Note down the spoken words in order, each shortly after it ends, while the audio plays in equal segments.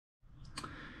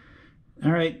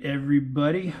All right,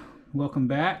 everybody, welcome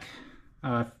back.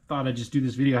 I thought I'd just do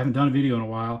this video. I haven't done a video in a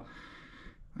while.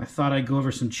 I thought I'd go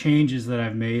over some changes that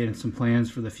I've made and some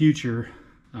plans for the future.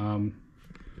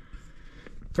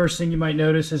 First thing you might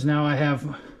notice is now I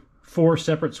have 4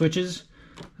 separate switches.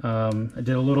 I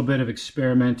did a little bit of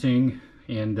experimenting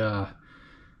and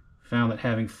found that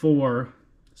having 4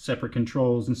 separate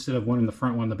controls instead of one in the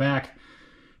front, one in the back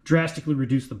drastically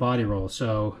reduced the body roll.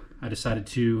 So I decided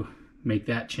to make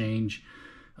that change.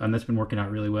 That's been working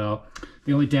out really well.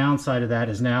 The only downside of that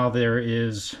is now there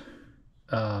is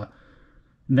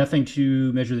nothing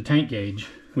to measure the tank gauge,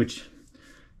 which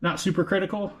not super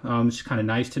critical. It's kind of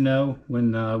nice to know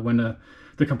when the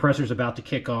compressor is about to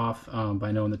kick off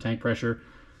by knowing the tank pressure.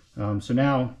 So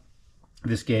now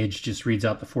this gauge just reads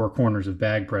out the 4 corners of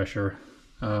bag pressure.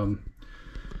 Another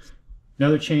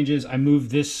change is I moved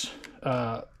this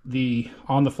the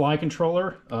on-the-fly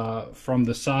controller from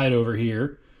the side over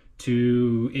here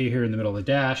to here in the middle of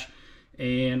the dash,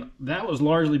 and that was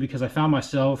largely because I found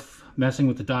myself messing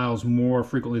with the dials more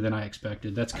frequently than I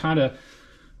expected. That's kind of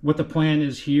what the plan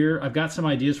is here. I've got some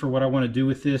ideas for what I want to do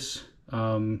with this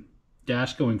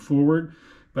dash going forward,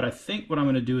 but I think what I'm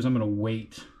going to do is I'm going to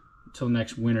wait until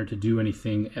next winter to do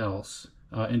anything else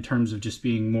in terms of just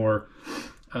being more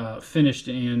finished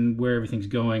in where everything's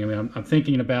going. I mean, I'm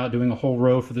thinking about doing a whole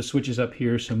row for the switches up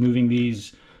here, so moving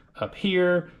these up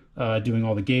here, doing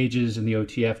all the gauges and the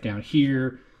OTF down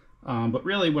here. But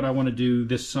really what I want to do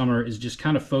this summer is just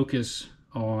kind of focus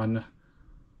on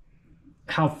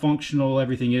how functional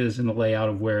everything is in the layout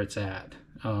of where it's at,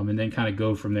 and then kind of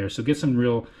go from there. So get some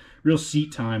real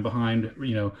seat time behind,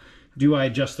 you know, do I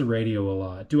adjust the radio a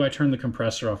lot? Do I turn the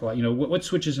compressor off a lot? You know, what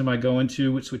switches am I going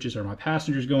to? What switches are my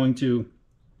passengers going to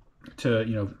you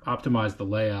know, optimize the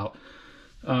layout.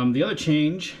 The other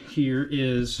change here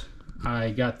is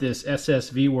I got this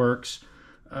SSV Works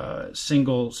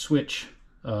single switch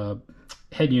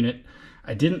head unit.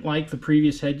 I didn't like the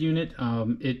previous head unit.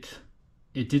 It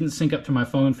didn't sync up to my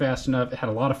phone fast enough. It had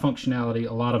a lot of functionality,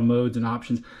 a lot of modes and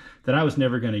options that I was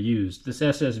never going to use. This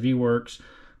SSV Works,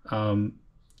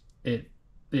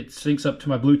 it syncs up to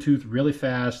my Bluetooth really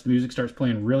fast. The music starts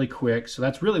playing really quick. So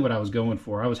that's really what I was going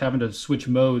for. I was having to switch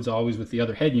modes always with the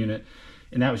other head unit,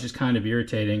 and that was just kind of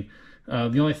irritating.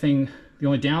 The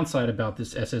only downside about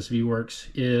this SSV Works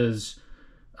is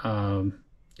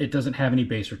it doesn't have any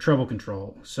bass or treble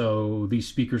control. So these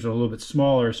speakers are a little bit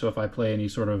smaller. So if I play any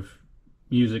sort of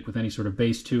music with any sort of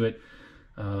bass to it,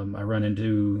 I run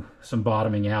into some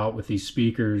bottoming out with these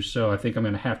speakers. So I think I'm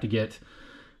going to have to get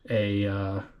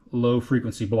a low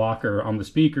frequency blocker on the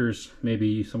speakers,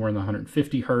 maybe somewhere in the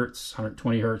 150 hertz,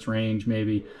 120 hertz range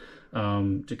maybe,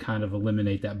 to kind of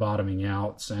eliminate that bottoming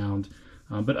out sound.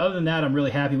 But other than that, I'm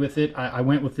really happy with it. I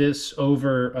went with this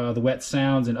over the Wet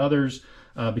Sounds and others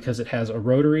because it has a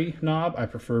rotary knob. I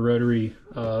prefer rotary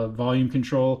volume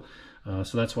control,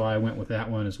 so that's why I went with that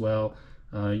one as well.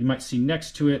 You might see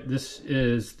next to it, this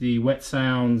is the Wet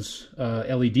Sounds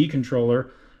LED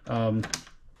controller.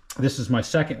 This is my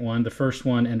second one. The first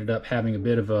one ended up having a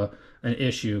bit of an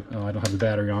issue. I don't have the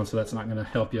battery on, so that's not going to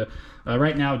help you.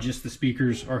 Right now, just the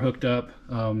speakers are hooked up.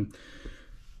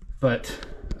 But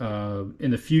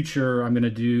in the future, I'm going to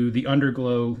do the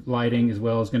underglow lighting as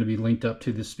well, is going to be linked up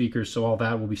to the speakers, so all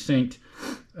that will be synced.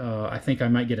 I think I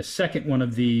might get a second one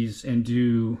of these and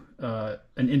do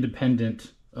an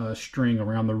independent string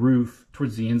around the roof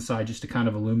towards the inside just to kind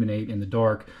of illuminate in the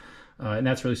dark. And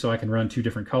that's really so I can run 2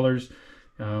 different colors.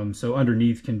 So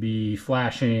underneath can be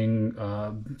flashing,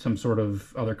 some sort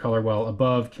of other color, while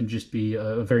above can just be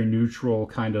a very neutral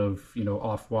kind of, you know,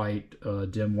 off-white,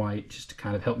 dim white, just to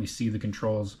kind of help me see the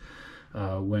controls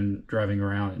when driving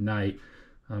around at night.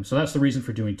 So that's the reason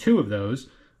for doing 2 of those.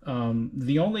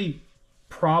 The only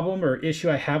problem or issue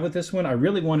I have with this one, I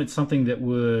really wanted something that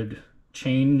would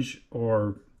change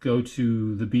or go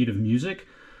to the beat of music.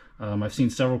 I've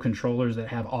seen several controllers that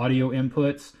have audio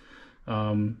inputs,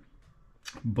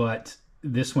 but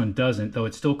this one doesn't, though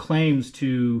it still claims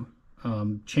to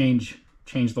change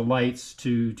the lights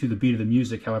to the beat of the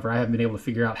music. However, I haven't been able to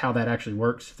figure out how that actually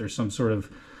works. If there's some sort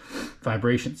of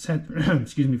vibration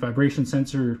vibration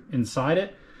sensor inside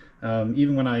it.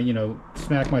 Even when I, you know,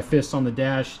 smack my fists on the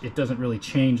dash, it doesn't really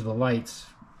change the lights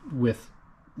with,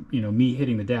 you know, me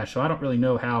hitting the dash. So I don't really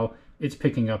know how it's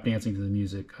picking up dancing to the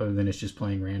music other than it's just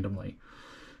playing randomly.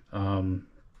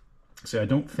 So I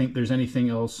don't think there's anything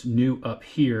else new up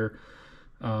here.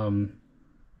 I'm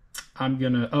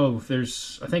gonna, I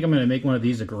think I'm gonna make one of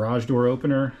these a garage door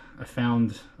opener. I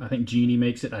think Genie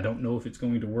makes it. I don't know if it's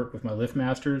going to work with my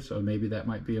LiftMaster, so maybe that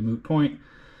might be a moot point.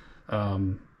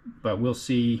 But we'll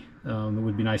see. It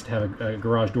would be nice to have a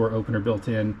garage door opener built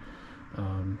in.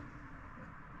 I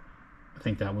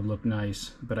think that would look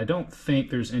nice, but I don't think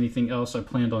there's anything else I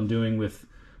planned on doing with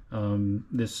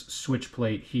this switch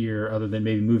plate here, other than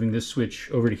maybe moving this switch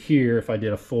over to here if I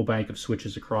did a full bank of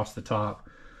switches across the top,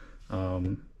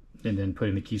 and then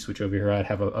putting the key switch over here. I'd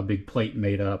have a big plate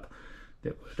made up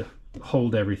that would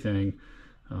hold everything.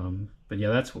 But yeah,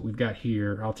 that's what we've got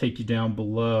here. I'll take you down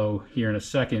below here in a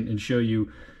second and show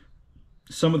you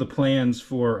some of the plans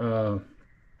for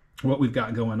what we've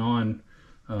got going on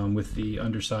with the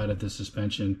underside of the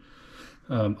suspension.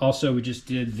 Also, we just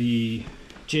did the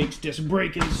Jake's disc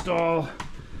brake install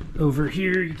over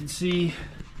here. You can see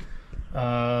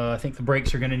I think the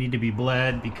brakes are going to need to be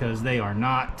bled because they are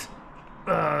not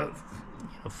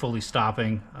fully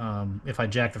stopping. If I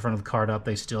jack the front of the cart up,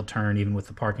 they still turn even with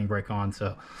the parking brake on,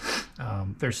 so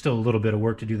there's still a little bit of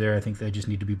work to do there. I think they just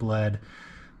need to be bled.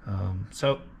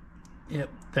 So yep,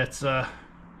 that's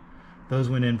those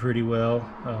went in pretty well.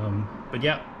 But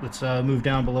yeah, let's move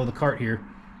down below the cart here.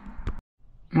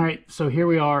 All right, so here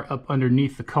we are up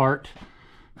underneath the cart.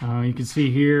 You can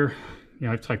see here, you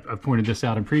know, I've pointed this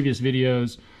out in previous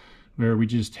videos, where we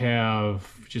just have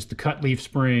the cut leaf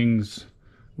springs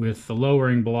with the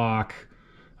lowering block,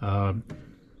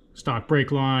 stock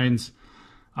brake lines.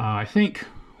 I think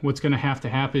what's going to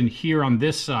happen here on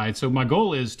this side, so my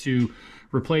goal is to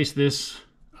replace this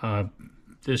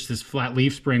this flat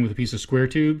leaf spring with a piece of square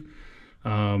tube,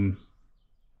 and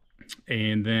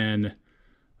then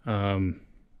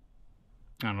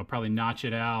I don't know, probably notch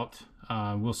it out.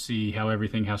 We'll see how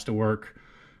everything has to work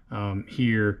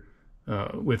here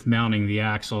with mounting the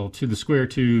axle to the square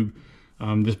tube.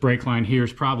 This brake line here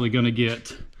is probably going to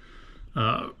get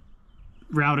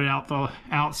routed out the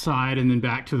outside and then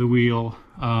back to the wheel.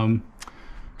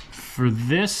 For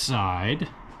this side,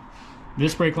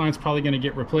 this brake line is probably going to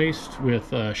get replaced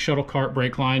with a shuttle cart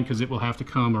brake line, because it will have to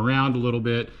come around a little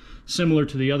bit, similar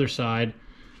to the other side,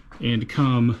 and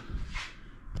come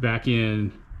back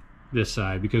in this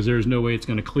side, because there's no way it's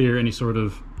going to clear any sort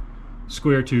of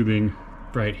square tubing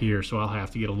right here. So I'll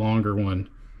have to get a longer one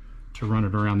to run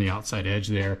it around the outside edge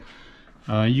there.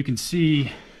 You can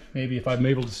see, maybe if I'm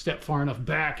able to step far enough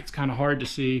back, it's kind of hard to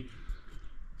see,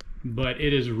 but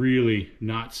it is really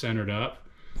not centered up.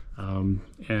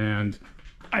 And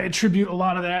I attribute a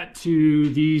lot of that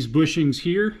to these bushings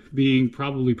here being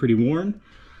probably pretty worn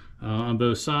on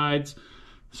both sides.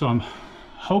 So I'm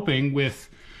hoping, with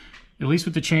at least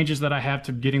with the changes that I have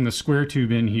to getting the square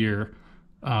tube in here,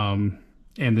 and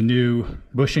the new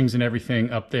bushings and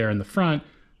everything up there in the front,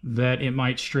 that it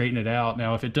might straighten it out.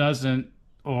 Now, if it doesn't,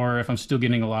 or if I'm still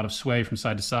getting a lot of sway from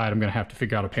side to side, I'm going to have to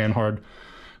figure out a panhard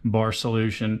bar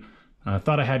solution. I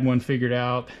thought I had one figured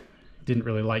out. Didn't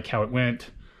really like how it went,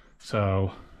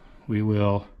 so we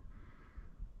will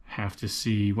have to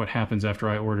see what happens after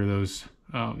I order those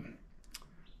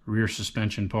rear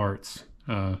suspension parts,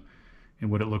 and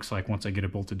what it looks like once I get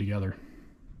it bolted together.